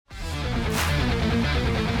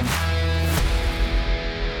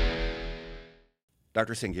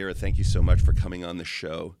Dr. Sanghera, thank you so much for coming on the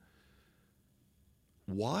show.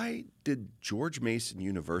 Why did George Mason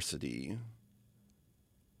University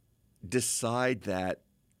decide that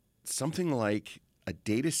something like a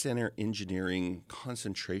data center engineering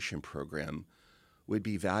concentration program would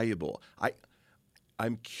be valuable?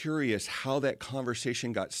 I'm curious how that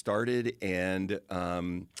conversation got started, and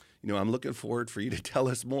I'm looking forward for you to tell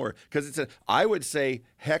us more, because I would say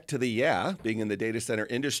heck to the yeah, being in the data center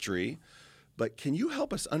industry. But can you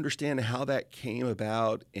help us understand how that came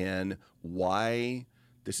about and why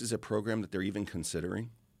this is a program that they're even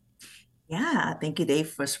considering? Yeah, thank you, Dave,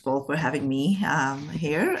 first of all, for having me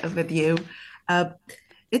here with you. Uh,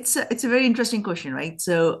 it's a very interesting question, right?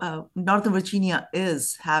 So, Northern Virginia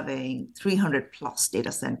is having 300 plus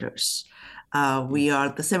data centers. We are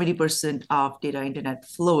the 70% of data internet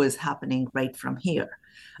flow is happening right from here.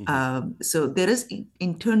 Mm-hmm. So there is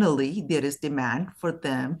internally there is demand for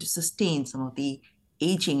them to sustain some of the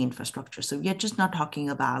aging infrastructure. So we are just not talking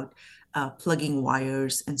about plugging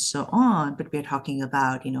wires and so on, but we're talking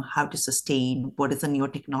about how to sustain what is a new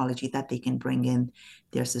technology that they can bring in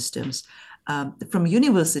their systems. From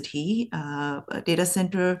university, a data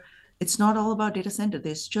center, it's not all about data center.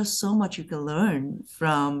 There's just so much you can learn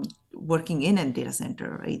from working in a data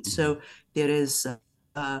center, right? Mm-hmm. So there is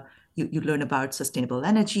you learn about sustainable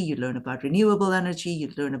energy, you learn about renewable energy, you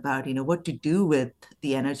learn about what to do with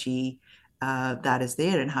the energy that is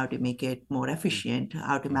there and how to make it more efficient,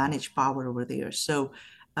 how to Mm-hmm. manage power over there. So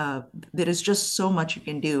uh, there is just so much you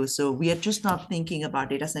can do. So we are just not thinking about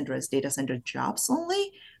data center as data center jobs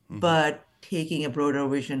only, Mm-hmm. but taking a broader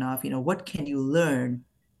vision of what can you learn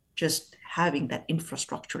just having that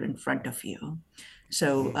infrastructure in front of you.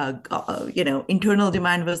 So, internal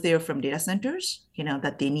demand was there from data centers,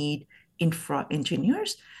 that they need infra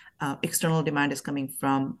engineers. External demand is coming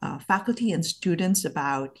from faculty and students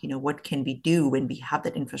about, what can we do when we have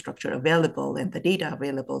that infrastructure available and the data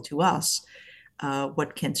available to us?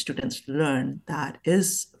 What can students learn that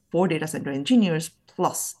is for data center engineers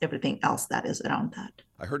plus everything else that is around that?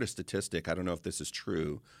 I heard a statistic, I don't know if this is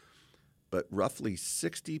true, but roughly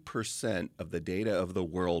 60% of the data of the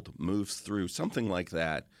world moves through something like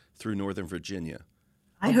that through Northern Virginia.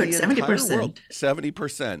 I Of heard the entire world, 70%.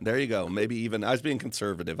 70%. There you go. Maybe even I was being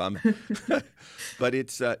conservative. But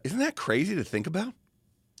it's isn't that crazy to think about?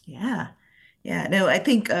 Yeah. Yeah, no, I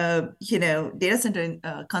think data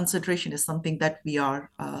center concentration is something that we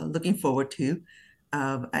are looking forward to,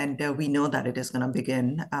 and we know that it is going to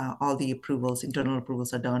begin. All the approvals, internal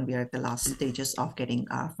approvals are done. We are at the last stages of getting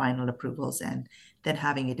final approvals and then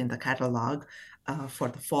having it in the catalog for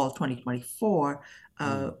the fall 2024.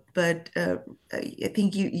 Mm, But I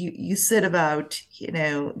think you said about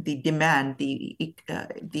the demand, the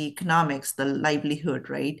economics, the livelihood,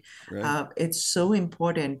 right? right. It's so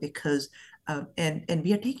important because and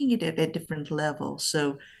we are taking it at a different level.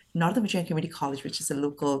 So Northern Virginia Community College, which is a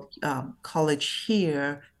local college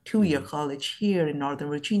here, two-year Mm-hmm. college here in Northern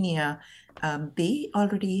Virginia, they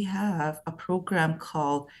already have a program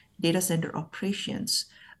called Data Center Operations.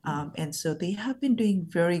 Mm, And so they have been doing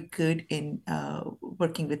very good in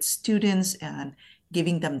working with students and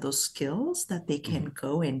giving them those skills that they mm-hmm. can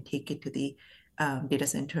go and take it to the data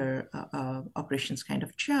center operations kind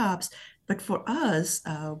of jobs. But for us,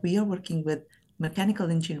 we are working with mechanical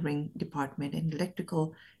engineering department and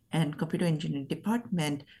electrical and computer engineering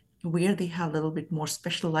department where they have a little bit more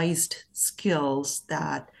specialized skills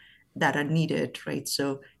that are needed, right?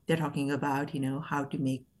 So they're talking about, how to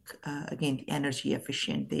make again the energy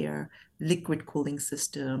efficient, their liquid cooling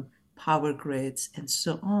system, power grids, and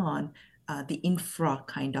so on. The infra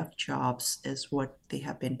kind of jobs is what they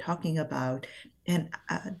have been talking about. And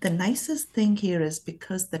the nicest thing here is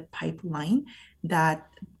because the pipeline that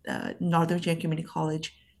Northern Virginia Community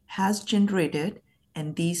College has generated,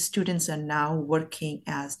 and these students are now working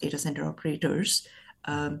as data center operators,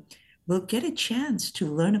 Mm-hmm. um, will get a chance to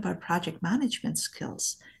learn about project management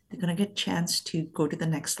skills. They're going to get a chance to go to the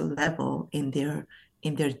next level in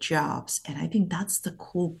their jobs, and I think that's the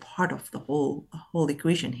cool part of the whole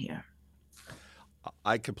equation here.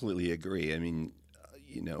 I completely agree. I mean,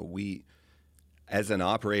 we as an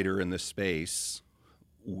operator in this space,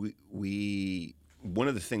 we one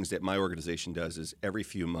of the things that my organization does is every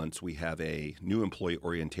few months we have a new employee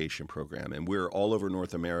orientation program, and we're all over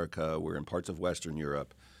North America. We're in parts of Western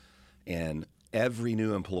Europe, and every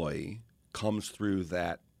new employee comes through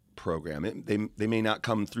that program. They may not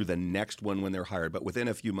come through the next one when they're hired, but within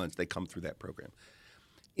a few months they come through that program.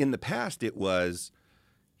 In the past, it was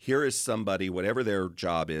here is somebody, whatever their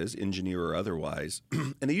job is, engineer or otherwise,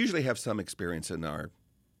 and they usually have some experience in our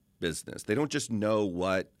business. They don't just know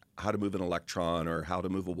how to move an electron or how to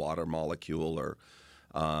move a water molecule or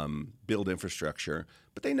build infrastructure,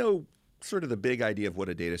 but they know sort of the big idea of what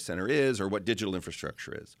a data center is or what digital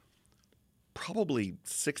infrastructure is. Probably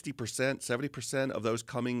 60%, 70% of those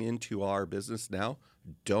coming into our business now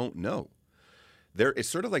don't know. It's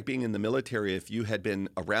sort of like being in the military. If you had been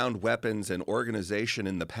around weapons and organization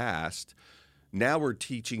in the past, now we're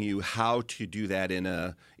teaching you how to do that in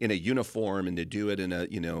a uniform and to do it in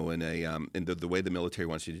the way the military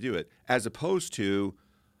wants you to do it, as opposed to,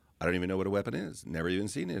 I don't even know what a weapon is, never even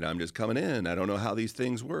seen it. I'm just coming in. I don't know how these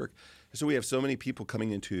things work. So we have so many people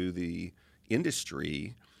coming into the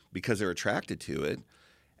industry because they're attracted to it,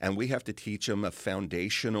 and we have to teach them a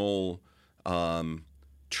foundational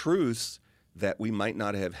truths that we might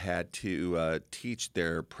not have had to teach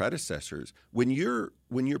their predecessors. When you're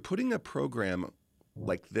putting a program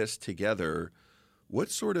like this together,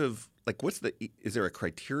 is there a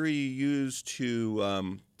criteria you use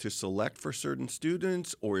to select for certain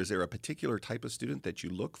students, or is there a particular type of student that you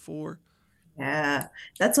look for? Yeah,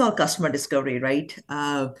 that's all customer discovery, right?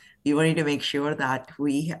 We wanted to make sure that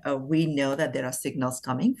we know that there are signals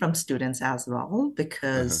coming from students as well, Uh-huh.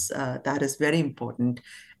 because that is very important.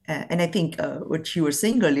 And I think what you were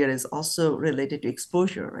saying earlier is also related to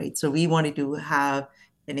exposure, right? So we wanted to have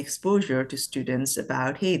an exposure to students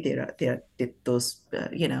about, hey, there are those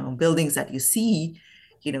buildings that you see,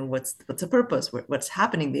 what's the purpose, what's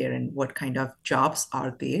happening there, and what kind of jobs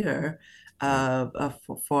are there Right.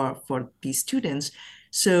 for these students.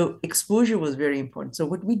 So exposure was very important. So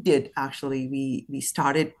what we did actually, we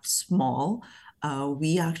started small.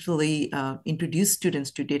 We actually introduced students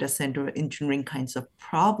to data center engineering kinds of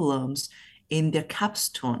problems in their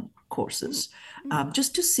capstone Mm, courses, mm,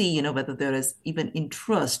 just to see, whether there is even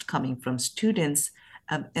interest coming from students.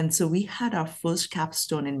 And so we had our first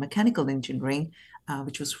capstone in mechanical engineering,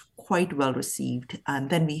 which was quite well received. And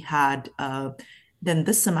then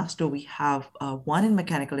this semester we have one in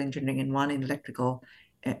mechanical engineering and one in electrical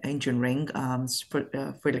engineering, for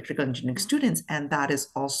electrical engineering students. And that is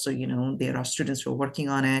also, there are students who are working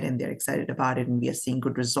on it and they're excited about it, and we are seeing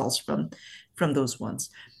good results from those ones.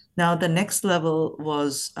 Now, the next level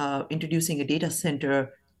was introducing a data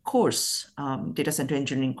center course. Data center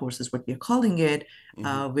engineering course is what we're calling it,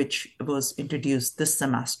 mhm, which was introduced this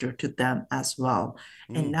semester to them as well.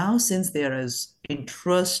 And mm, now, since there is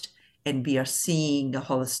interest and we are seeing a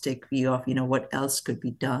holistic view of, what else could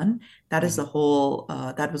be done, mhm. that was a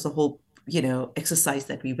whole exercise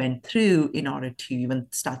that we went through in order to even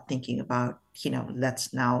start thinking about,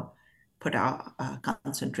 let's now put our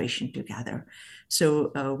concentration together.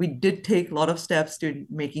 So we did take a lot of steps to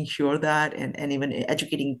making sure that, and even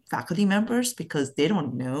educating faculty members, because they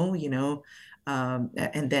don't know,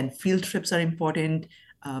 and then field trips are important.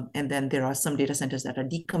 And then there are some data centers that are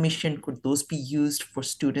decommissioned. Could those be used for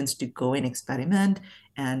students to go and experiment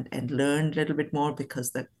and learn a little bit more,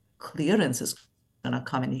 because the clearance is going to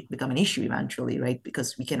come and become an issue eventually, right?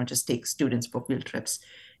 Because we cannot just take students for field trips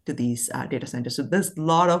to these data centers. So there's a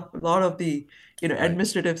lot of the Right.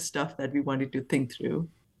 administrative stuff that we wanted to think through.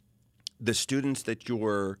 The students that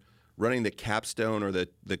you're running the capstone or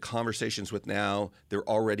the conversations with now, they're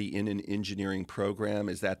already in an engineering program.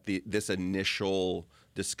 Is that this initial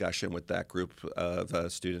discussion with that group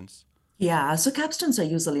of students? Yeah, so capstones are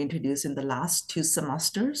usually introduced in the last 2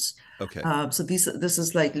 semesters. Okay. So this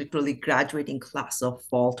is like literally graduating class of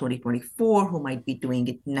fall 2024 who might be doing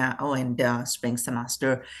it now and spring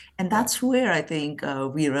semester. And Right. that's where I think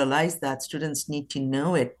we realize that students need to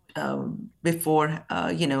know it before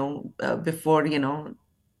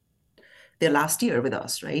their last year with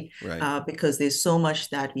us, right? Right. Because there's so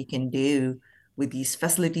much that we can do with these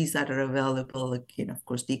facilities that are available. Like, of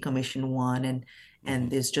course, decommission one, and Hmm.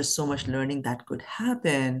 there's just so much learning that could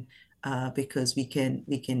happen because we can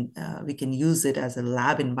use it as a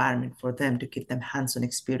lab environment for them to give them hands-on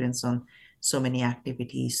experience on so many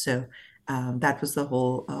activities. So that was the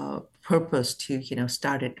whole purpose to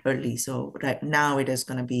start it early. So right now it is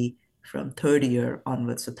going to be from third year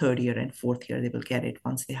onwards. So third year and fourth year, they will get it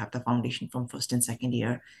once they have the foundation from first and second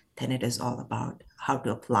year. Then it is all about how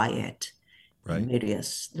to apply it in Right.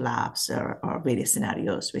 various labs or various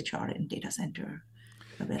scenarios which are in data center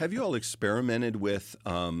Have you available. all experimented with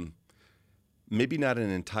maybe not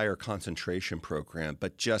an entire concentration program,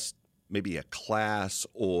 but just maybe a class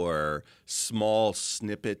or small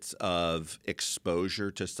snippets of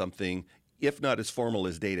exposure to something, if not as formal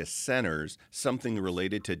as data centers, something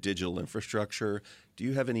related to digital infrastructure? Do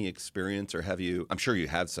you have any experience, or have you? I'm sure you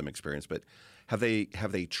have some experience, but have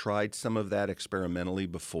they tried some of that experimentally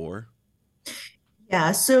before?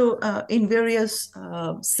 Yeah, so in various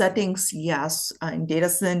settings, yes, in data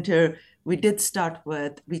center, we did start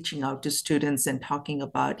with reaching out to students and talking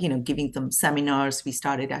about, giving them seminars. We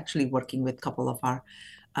started actually working with a couple of our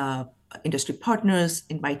uh, industry partners,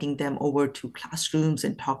 inviting them over to classrooms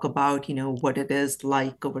and talk about, what it is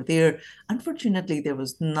like over there. Unfortunately, there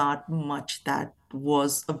was not much that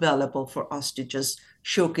was available for us to just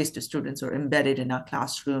showcase to students or embedded in our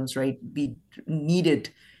classrooms, right? We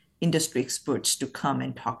needed industry experts to come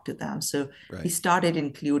and talk to them. So we Right. started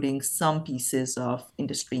including some pieces of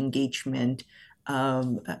industry engagement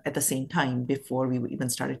at the same time before we even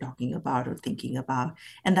started talking about or thinking about.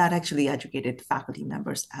 And that actually educated faculty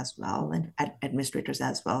members as well and administrators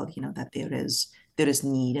as well, that there is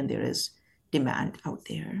need and there is demand out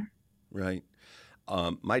there. Right.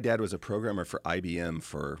 My dad was a programmer for IBM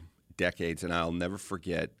for decades, and I'll never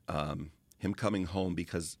forget him coming home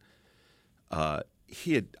because I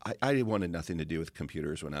wanted nothing to do with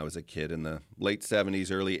computers when I was a kid in the late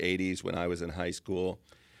 70s, early 80s when I was in high school.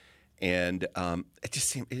 And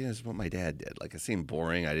it is what my dad did. Like it seemed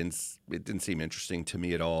boring. It didn't seem interesting to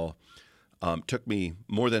me at all. Took me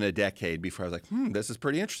more than a decade before I was like, this is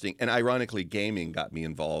pretty interesting. And ironically, gaming got me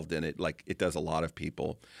involved in it, like it does a lot of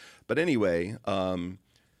people. But anyway,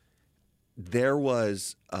 there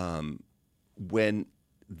was when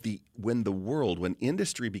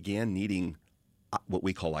industry began needing what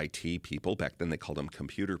we call IT people, back then they called them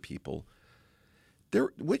computer people.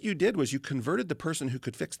 What you did was you converted the person who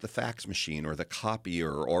could fix the fax machine or the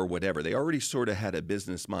copier or whatever. They already sort of had a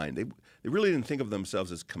business mind. They really didn't think of themselves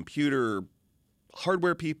as computer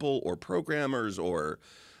hardware people or programmers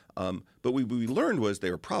but what we learned was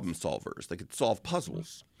they were problem solvers. They could solve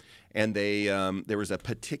puzzles, and there was a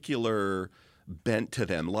particular bent to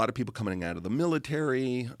them. A lot of people coming out of the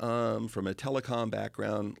military, from a telecom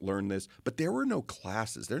background, learned this, but there were no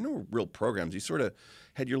classes. There were no real programs. You sort of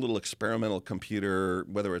had your little experimental computer,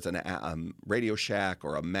 whether it's an Radio Shack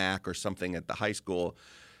or a Mac or something at the high school,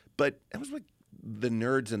 but it was what the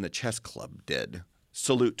nerds in the chess club did.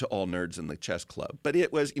 Salute to all nerds in the chess club. But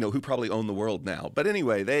it was, who probably own the world now. But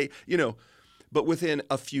anyway, but within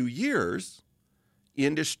a few years,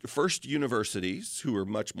 first universities who were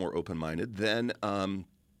much more open-minded, then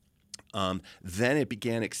it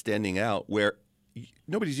began extending out where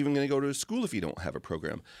nobody's even going to go to a school if you don't have a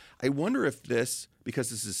program. I wonder if because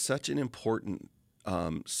this is such an important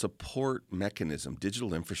support mechanism,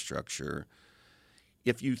 digital infrastructure,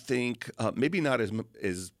 if you think maybe not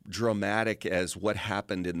as dramatic as what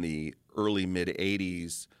happened in the early mid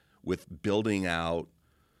 80s with building out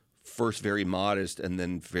first very modest and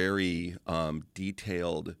then very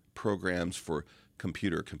detailed programs for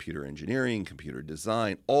computer engineering, computer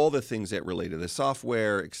design, all the things that relate to the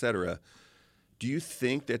software, et cetera. Do you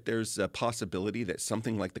think that there's a possibility that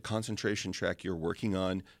something like the concentration track you're working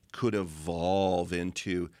on could evolve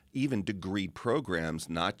into even degree programs,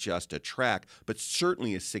 not just a track, but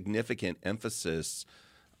certainly a significant emphasis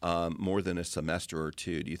more than a semester or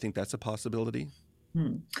two? Do you think that's a possibility?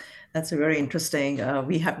 Hmm. That's a very interesting.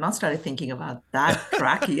 We have not started thinking about that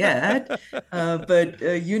track yet, but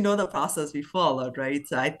the process we followed, right?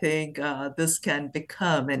 So I think this can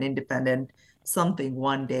become an independent something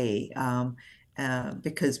one day,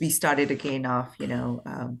 because we started again off,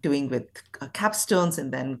 doing with capstones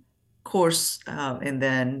and then course, and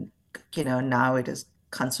then now it is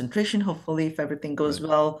concentration. Hopefully, if everything goes Right.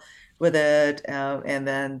 well with it, and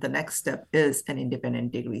then the next step is an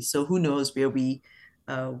independent degree. So who knows where we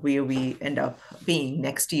end up being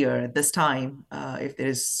next year at this time. If there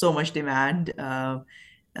is so much demand,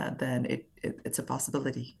 then it's a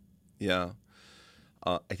possibility. Yeah.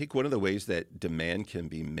 I think one of the ways that demand can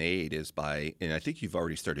be made is and I think you've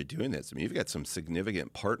already started doing this. I mean, you've got some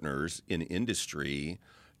significant partners in industry,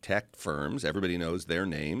 tech firms. Everybody knows their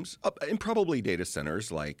names, and probably data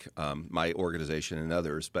centers like my organization and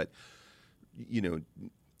others. But you know,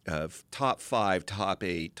 top 5, top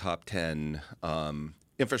 8, top 10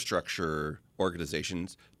 infrastructure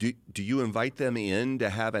organizations. Do you invite them in to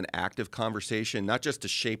have an active conversation, not just to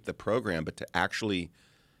shape the program, but to actually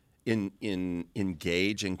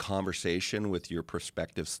engage in conversation with your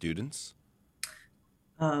prospective students?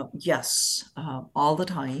 Yes, all the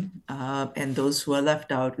time. And those who are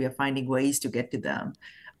left out, we are finding ways to get to them.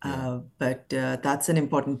 Yeah, But that's an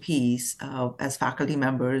important piece. As faculty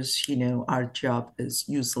members, our job is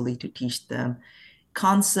usually to teach them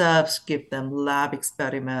concepts, give them lab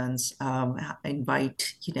experiments,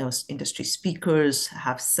 invite, industry speakers,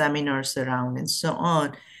 have seminars around, and so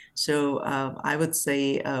on. So I would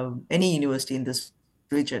say any university in this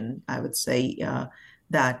region, I would say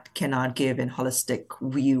that cannot give a holistic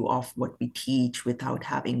view of what we teach without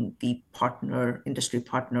having the partner, industry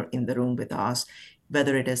partner in the room with us,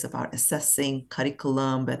 whether it is about assessing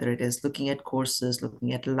curriculum, whether it is looking at courses,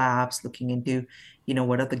 looking at labs, looking into,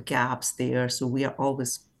 what are the gaps there. So we are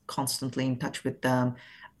always constantly in touch with them.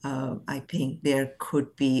 I think there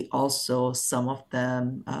could be also some of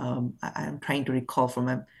them. I'm trying to recall from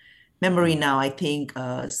a memory Mm, now. I think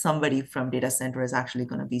somebody from data center is actually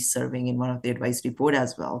going to be serving in one of the advisory board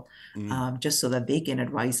as well, mm, just so that they can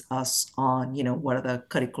advise us on, what are the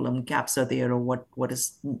curriculum gaps are there, or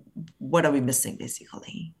what are we missing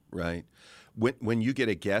basically. right. When you get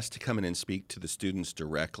a guest to come in and speak to the students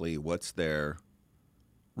directly, what's their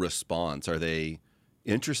response? Are they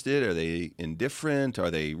interested? Are they indifferent? Are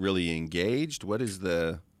they really engaged? What's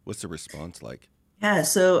the response like? Yeah,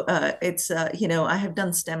 so it's I have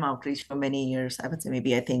done STEM outreach for many years. I would say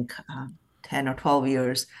maybe I think 10 or 12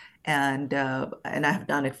 years. And I have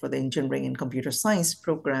done it for the engineering and computer science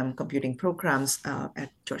program, computing programs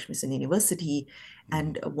at George Mason University. Mm-hmm.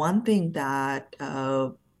 And one thing that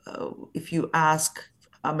if you ask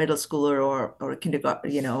a middle schooler or a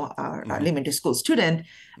kindergarten, our Mm-hmm. elementary school student,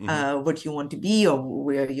 Mm-hmm. what you want to be or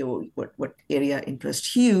what area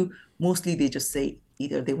interests you, mostly they just say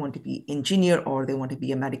either they want to be engineer or they want to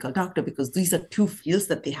be a medical doctor because these are two fields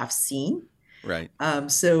that they have seen. Right.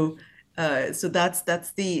 So that's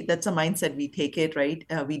a mindset we take it, right.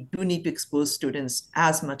 We do need to expose students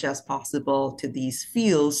as much as possible to these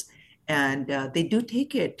fields, and they do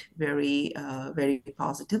take it very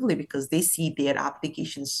positively because they see their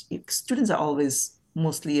applications. Students are always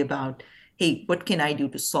mostly about, hey, what can I do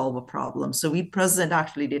to solve a problem? So we present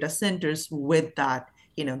actually data centers with that.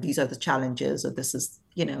 These are the challenges, or this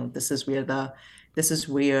is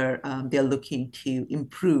where they're looking to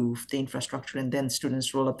improve the infrastructure, and then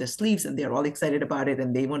students roll up their sleeves and they're all excited about it,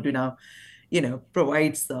 and they want to now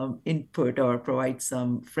provide some input or provide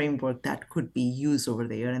some framework that could be used over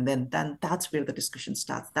there. And then that's where the discussion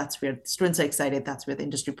starts. That's where students are excited. That's where the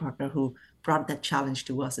industry partner who brought that challenge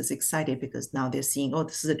to us is excited because now they're seeing, oh,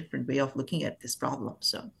 this is a different way of looking at this problem.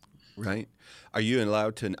 So Right. Are you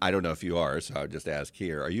allowed to? I don't know if you are, so I'll just ask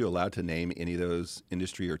here. Are you allowed to name any of those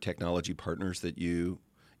industry or technology partners that you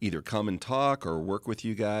either come and talk or work with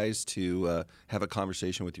you guys to have a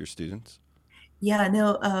conversation with your students? yeah,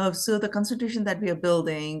 no. So the concentration that we are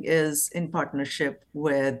building is in partnership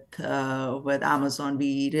with Amazon.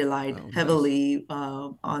 We relied Oh, nice. heavily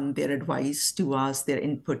on their advice to us, their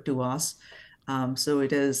input to us. So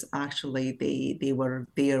it is actually they were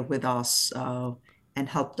there with us and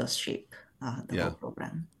helped us shape the whole Yeah.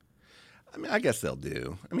 program. I mean, I guess they'll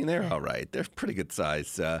do. I mean, they're all right. They're pretty good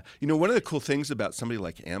size. One of the cool things about somebody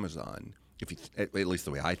like Amazon, if you, at least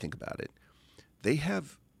the way I think about it, they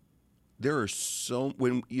have there are so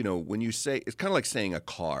when you say it's kind of like saying a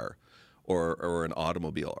car or an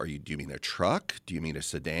automobile. Do you mean a truck? Do you mean a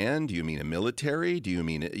sedan? Do you mean a military? Do you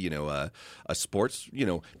mean a sports?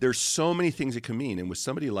 There's so many things it can mean. And with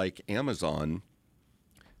somebody like Amazon,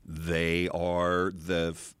 they are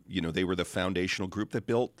they were the foundational group that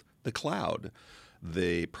built the cloud.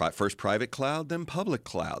 The first private cloud, then public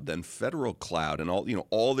cloud, then federal cloud, and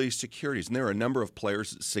all these securities. And there are a number of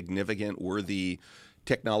players, significant, worthy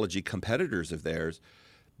technology competitors of theirs,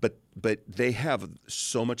 but they have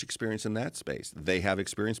so much experience in that space. They have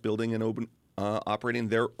experience building and operating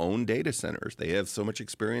their own data centers. They have so much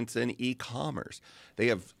experience in e-commerce. They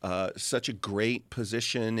have such a great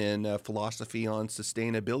position in philosophy on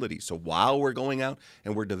sustainability. So while we're going out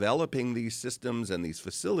and we're developing these systems and these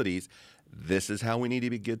facilities, this is how we need to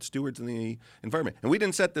be good stewards in the environment. And we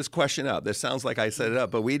didn't set this question up. This sounds like I set it up,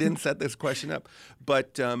 but we didn't set this question up.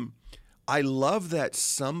 But I love that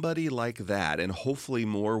somebody like that, and hopefully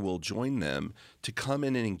more will join them, to come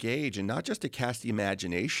in and engage, and not just to cast the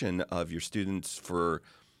imagination of your students for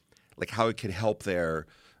like how it could help their,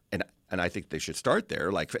 and I think they should start there,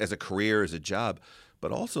 like as a career, as a job,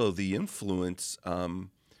 but also the influence.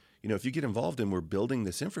 If you get involved and we're building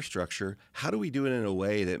this infrastructure, how do we do it in a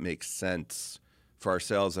way that makes sense for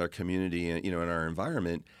ourselves, our community, and in our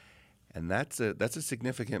environment? And that's a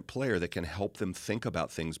significant player that can help them think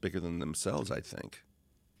about things bigger than themselves, I think.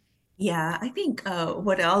 Yeah, I think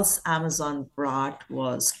what else Amazon brought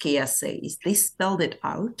was KSAs. They spelled it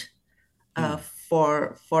out Mm,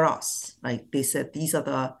 for us. Like they said, these are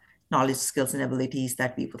the knowledge, skills, and abilities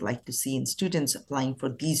that we would like to see in students applying for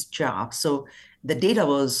these jobs. So the data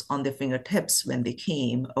was on their fingertips when they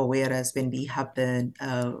came, whereas when we have been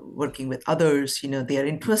working with others, they are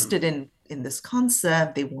interested in this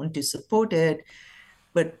concept, they want to support it,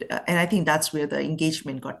 but and I think that's where the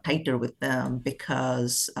engagement got tighter with them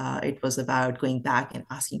because it was about going back and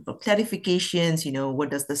asking for clarifications. What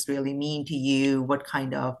does this really mean to you? What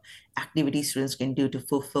kind of activities students can do to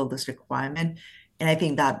fulfill this requirement? And I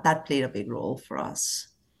think that played a big role for us.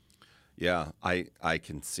 Yeah, I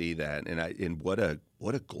can see that, and what a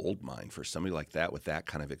gold mine for somebody like that with that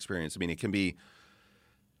kind of experience. I mean, it can be,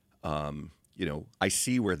 I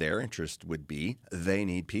see where their interest would be. They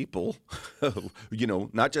need people,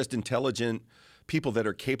 not just intelligent people that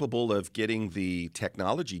are capable of getting the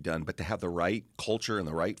technology done, but to have the right culture and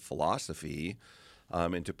the right philosophy,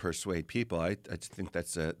 and to persuade people. I just think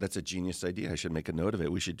that's a genius idea. I should make a note of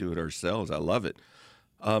it. We should do it ourselves. I love it.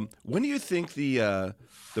 When do you think the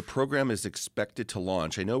program is expected to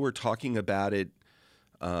launch? I know we're talking about it.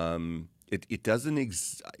 It doesn't.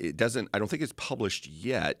 It doesn't. I don't think it's published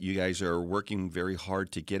yet. You guys are working very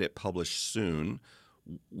hard to get it published soon.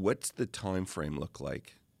 What's the time frame look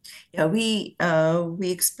like? Yeah, we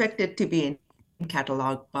expect it to be in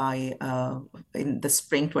catalog by in the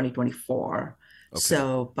spring 2024. Okay.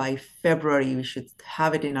 So by February, we should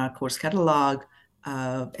have it in our course catalog,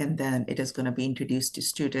 and then it is going to be introduced to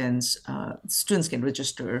students. Students can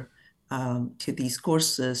register to these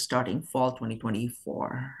courses starting fall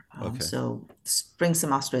 2024. Okay. So spring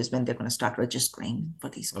semester is when they're going to start registering for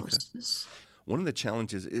these Okay. courses. One of the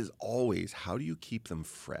challenges is always how do you keep them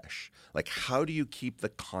fresh? Like how do you keep the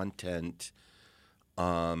content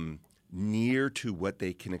near to what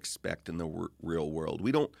they can expect in the real world?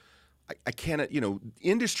 We don't. I cannot.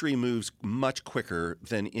 Industry moves much quicker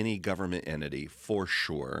than any government entity for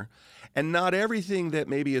sure, and not everything that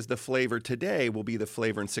maybe is the flavor today will be the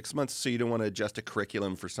flavor in 6 months. So you don't want to adjust a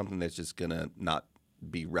curriculum for something that's just gonna not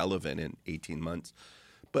be relevant in 18 months.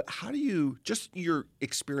 But how do you, just your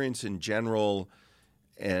experience in general,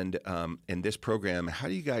 and this program, how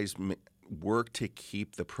do you guys work to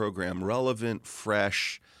keep the program relevant,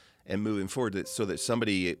 fresh, and moving forward, so that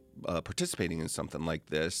somebody participating in something like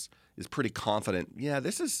this is pretty confident? Yeah,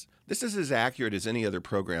 this is as accurate as any other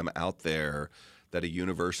program out there that a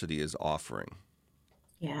university is offering.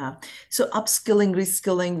 Yeah. So upskilling,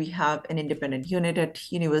 reskilling, we have an independent unit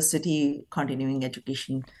at university, continuing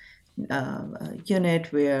education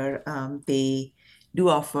unit where they do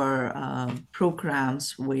offer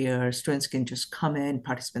programs where students can just come in,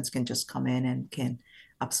 participants can just come in and can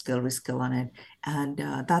upskill, reskill on it. And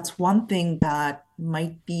that's one thing that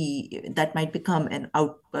might become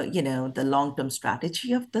the long-term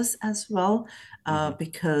strategy of this as well. Hmm.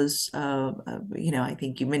 Because, I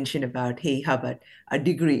think you mentioned about, hey, how about a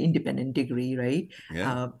degree, independent degree, right?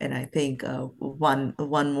 Yeah. And I think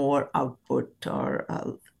one more output or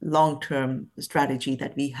long-term strategy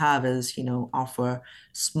that we have is, offer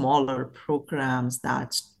smaller programs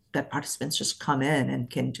that participants just come in and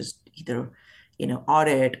can just either,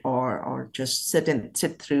 audit or just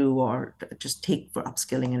sit through or just take for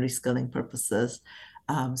upskilling and reskilling purposes.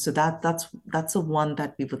 So that's a one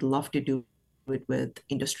that we would love to do with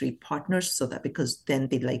industry partners so that because then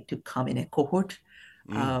they like to come in a cohort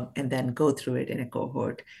Mm. and then go through it in a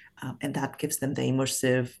cohort. And that gives them the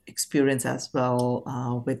immersive experience as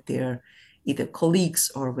well with their either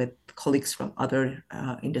colleagues or with colleagues from other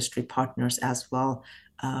industry partners as well.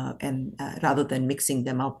 And rather than mixing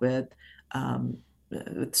them up with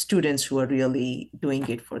students who are really doing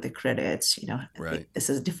it for the credits, Right. this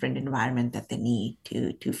is a different environment that they need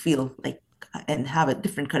to feel like and have a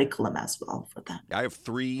different curriculum as well for them. I have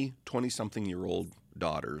three 20-something-year-old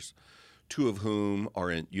daughters, two of whom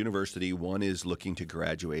are in university. One is looking to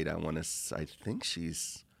graduate. I think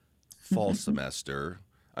she's fall semester,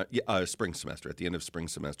 spring semester, at the end of spring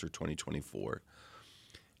semester 2024.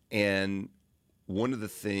 And one of the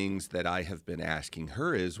things that I have been asking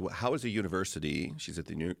her is, how is a university, she's at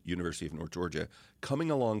the University of North Georgia,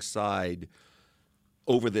 coming alongside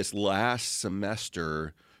over this last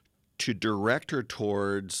semester to direct her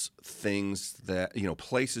towards things that,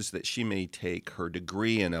 places that she may take her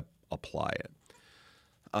degree and apply it.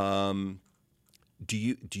 Do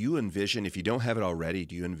you envision, if you don't have it already,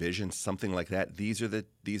 do you envision something like that? These are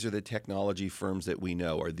the technology firms that we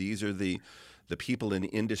know, or these are the people in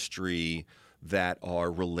industry that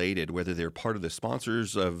are related, whether they're part of the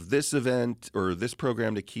sponsors of this event or this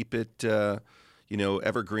program to keep it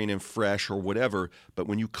evergreen and fresh or whatever. But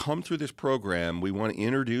when you come through this program, we want to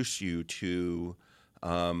introduce you to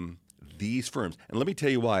these firms. And let me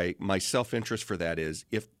tell you why my self-interest for that is,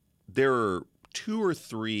 if there are two or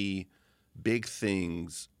three big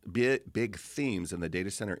themes in the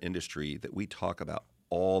data center industry that we talk about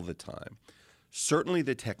all the time. Certainly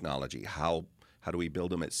the technology, how do we build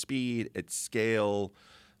them at speed, at scale,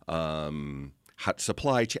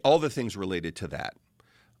 supply chain, all the things related to that.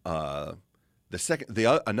 Uh,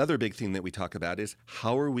 another big thing that we talk about is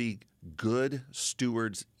how are we good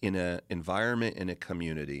stewards in an environment, in a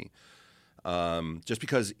community. Just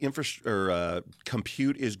because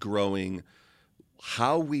compute is growing,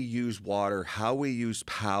 how we use water, how we use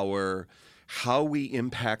power, how we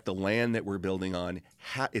impact the land that we're building on.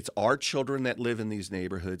 It's our children that live in these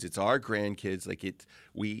neighborhoods. It's our grandkids.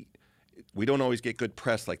 We don't always get good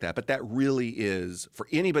press like that, but that really is, for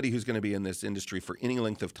anybody who's going to be in this industry for any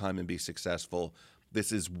length of time and be successful,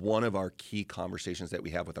 this is one of our key conversations that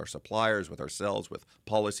we have with our suppliers, with ourselves, with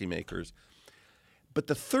policymakers. But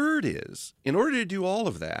the third is, in order to do all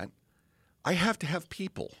of that, I have to have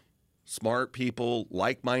people, smart people,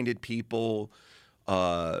 like-minded people,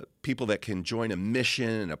 people that can join a mission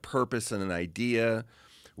and a purpose and an idea.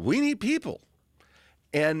 We need people.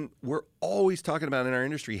 And we're always talking about in our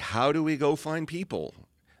industry, how do we go find people?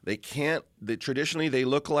 Traditionally, they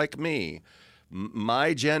look like me.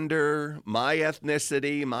 My gender, my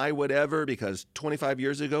ethnicity, my whatever, because 25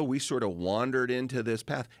 years ago, we sort of wandered into this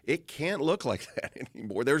path. It can't look like that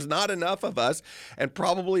anymore. There's not enough of us, and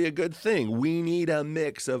probably a good thing. We need a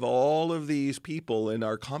mix of all of these people, and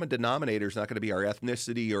our common denominator is not going to be our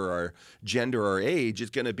ethnicity or our gender or age. It's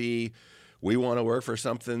going to be, we want to work for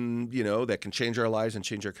something, that can change our lives and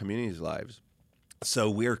change our community's lives.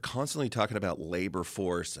 So we're constantly talking about labor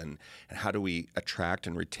force and how do we attract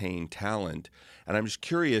and retain talent. And I'm just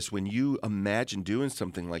curious, when you imagine doing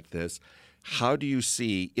something like this, how do you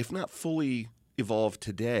see, if not fully evolved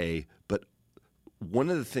today, but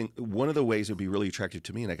one of the ways that would be really attractive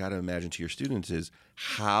to me, and I got to imagine to your students, is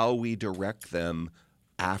how we direct them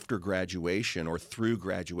after graduation or through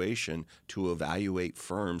graduation to evaluate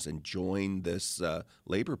firms and join this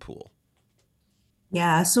labor pool.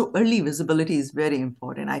 Yeah, so early visibility is very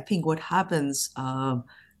important. I think what happens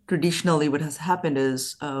traditionally, what has happened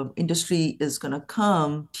is industry is going to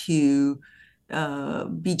come to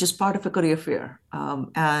be just part of a career fair,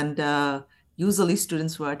 and usually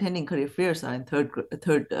students who are attending career fairs are in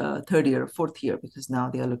third year or fourth year because now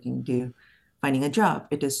they are looking to finding a job.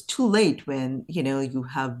 It is too late when you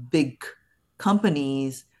have big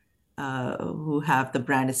companies who have the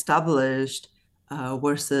brand established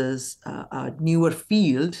versus a newer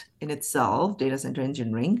field in itself, data center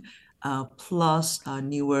engineering, plus a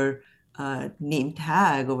newer name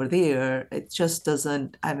tag over there. It just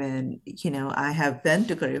doesn't, I mean, I have been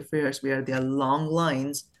to career fairs where there are long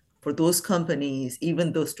lines for those companies,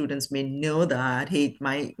 even though students may know that, hey,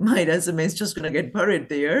 my resume is just going to get buried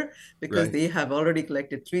there because Right. they have already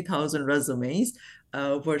collected 3,000 resumes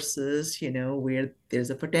versus where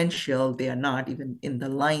there's a potential they are not even in the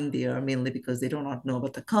line there mainly because they do not know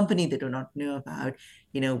about the company, they do not know about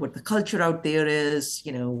what the culture out there is,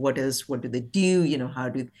 what do they do, how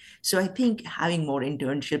do. So I think having more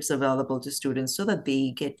internships available to students so that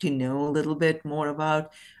they get to know a little bit more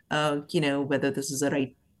about whether this is the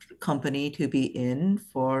right company to be in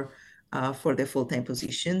for their full-time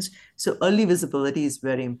positions. So early visibility is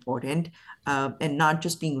very important, and not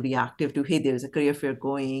just being reactive to, hey, there's a career fair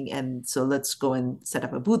going, and so let's go and set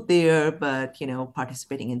up a booth there, but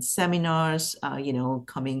participating in seminars,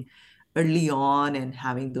 coming early on and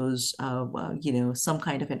having those, some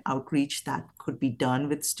kind of an outreach that could be done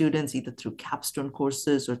with students either through capstone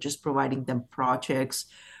courses or just providing them projects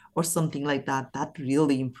or something like that. That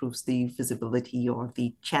really improves the visibility or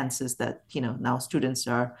the chances that now students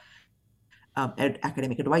are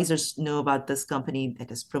academic advisors know about this company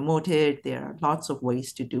that is promoted. There are lots of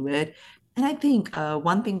ways to do it. And I think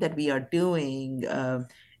one thing that we are doing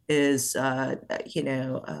is,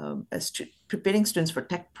 preparing students for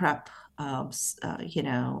tech prep,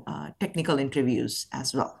 technical interviews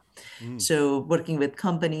as well. Mm, So working with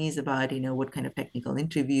companies about, what kind of technical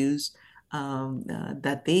interviews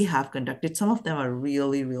that they have conducted. Some of them are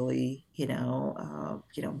really, really,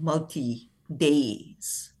 multi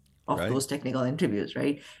days of right. those technical interviews,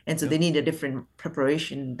 right? And so Yep. they need a different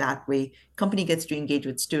preparation. That way, company gets to engage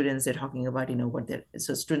with students. They're talking about, what they're,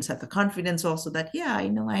 so students have the confidence also that, yeah,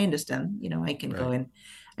 I understand, I can go Right. and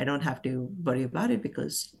I don't have to worry about it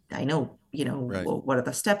because I know, Right. what are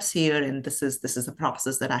the steps here, and this is the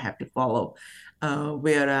process that I have to follow.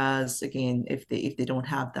 Whereas again, if they don't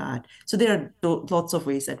have that, so there are lots of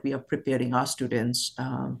ways that we are preparing our students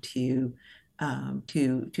to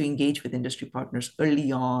engage with industry partners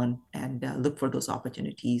early on and look for those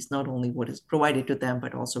opportunities, not only what is provided to them,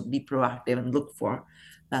 but also be proactive and look for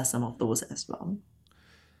some of those as well.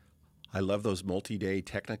 I love those multi-day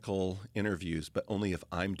technical interviews, but only if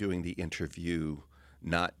I'm doing the interview,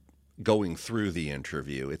 not going through the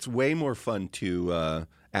interview. It's way more fun to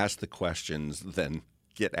ask the questions than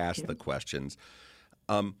get asked Yeah. the questions.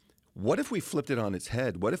 Um, What if we flipped it on its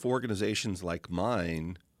head? What if organizations like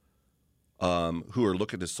mine, who are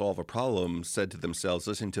looking to solve a problem, said to themselves,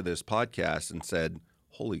 listening to this podcast, and said,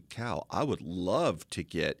 holy cow, I would love to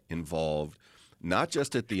get involved, not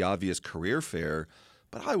just at the obvious career fair,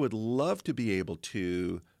 but I would love to be able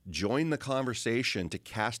to join the conversation, to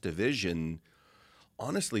cast a vision.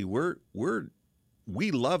 Honestly,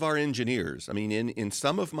 we love our engineers. I mean, in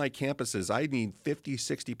some of my campuses, I need 50,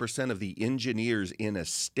 60% of the engineers in a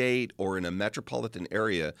state or in a metropolitan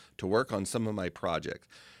area to work on some of my projects.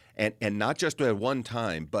 And not just at one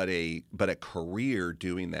time, but a career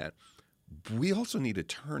doing that. We also need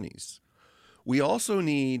attorneys. We also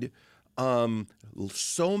need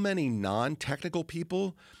so many non-technical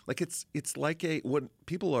people. Like it's like what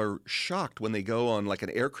people are shocked when they go on like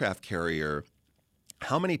an aircraft carrier,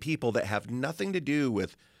 how many people that have nothing to do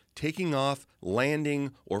with taking off,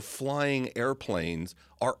 landing, or flying airplanes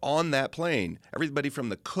are on that plane. Everybody from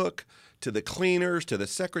the cook to the cleaners to the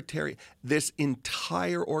secretary, this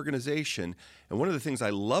entire organization. And one of the things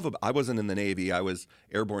I love about, I wasn't in the Navy, I was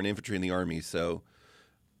airborne infantry in the Army, so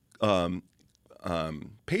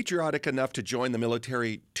patriotic enough to join the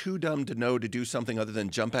military, too dumb to know to do something other than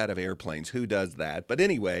jump out of airplanes. Who does that? But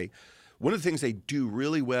anyway, one of the things they do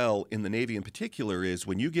really well in the Navy in particular is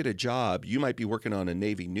when you get a job, you might be working on a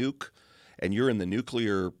Navy nuke and you're in the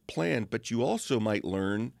nuclear plant, but you also might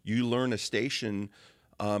learn a station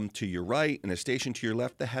to your right and a station to your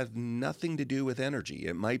left that has nothing to do with energy.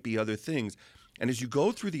 It might be other things. And as you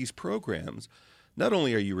go through these programs, not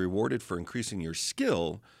only are you rewarded for increasing your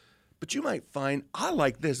skill, but you might find, I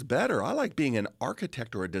like this better. I like being an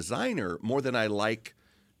architect or a designer more than I like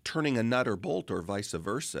turning a nut or bolt or vice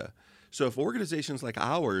versa. So if organizations like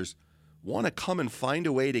ours want to come and find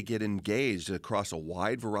a way to get engaged across a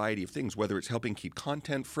wide variety of things, whether it's helping keep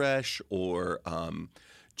content fresh or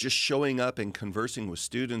just showing up and conversing with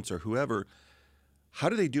students or whoever, how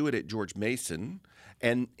do they do it at George Mason?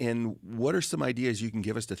 And what are some ideas you can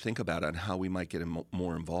give us to think about on how we might get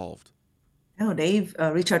more involved? No, Dave,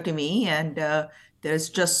 reach out to me, and there's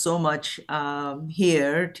just so much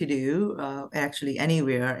here to do. Actually,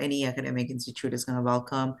 anywhere, any academic institute is going to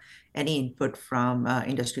welcome any input from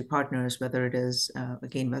industry partners, whether it is,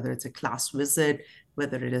 whether it's a class visit,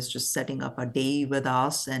 whether it is just setting up a day with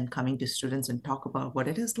us and coming to students and talk about what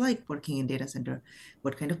it is like working in data center,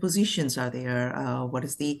 what kind of positions are there, what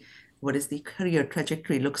is the career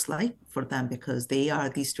trajectory looks like for them, because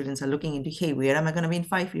these students are looking into, hey, where am I going to be in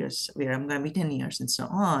 5 years, where am I going to be 10 years, and so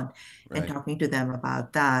on. And Right. talking to them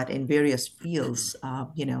about that in various fields.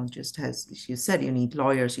 Just as you said, you need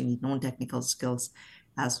lawyers, you need non-technical skills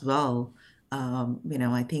as well.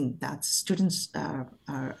 I think that students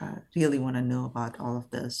really want to know about all of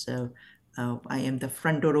this. So I am the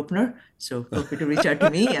front door opener. So feel free to reach out to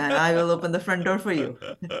me and I will open the front door for you.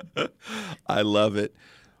 I love it.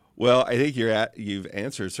 Well, I think you've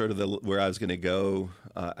answered sort of where I was going to go,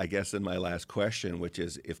 I guess, in my last question, which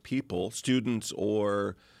is if people, students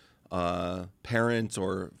or parents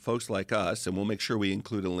or folks like us, and we'll make sure we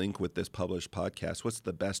include a link with this published podcast, what's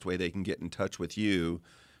the best way they can get in touch with you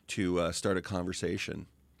to start a conversation?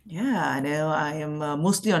 Yeah, I know I am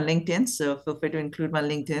mostly on LinkedIn, so feel free to include my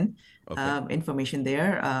LinkedIn Okay. information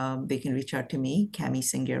there. They can reach out to me, Kami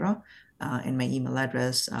Sanghera, and my email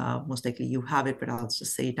address. Most likely you have it, but I'll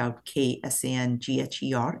just say it out,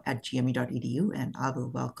 ksangher@gme.edu, and I will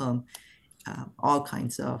welcome all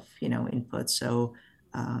kinds of input. So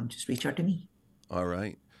just reach out to me. All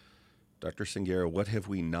right. Dr. Sanghera, what have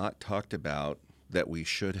we not talked about that we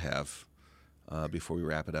should have before we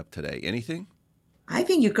wrap it up today? Anything? I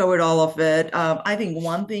think you covered all of it. I think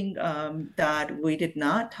one thing that we did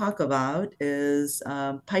not talk about is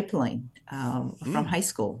pipeline from Mm, high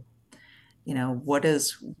school. What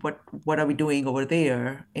are we doing over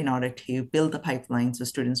there in order to build the pipeline so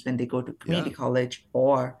students, when they go to community yeah. college,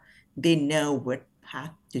 or they know what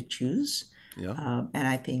path to choose. Yeah. And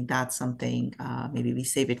I think that's something, maybe we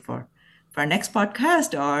save it for our next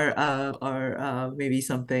podcast, or maybe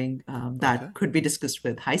something Okay. that could be discussed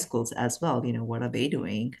with high schools as well. What are they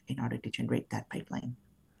doing in order to generate that pipeline?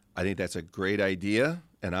 I think that's a great idea,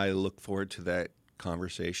 and I look forward to that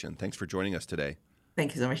conversation. Thanks for joining us today.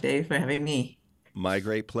 Thank you so much, Dave, for having me. My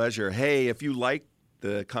great pleasure. Hey, if you liked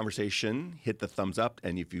the conversation, hit the thumbs up,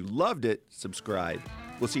 and if you loved it, subscribe.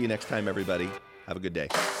 We'll see you next time, everybody. Have a good day.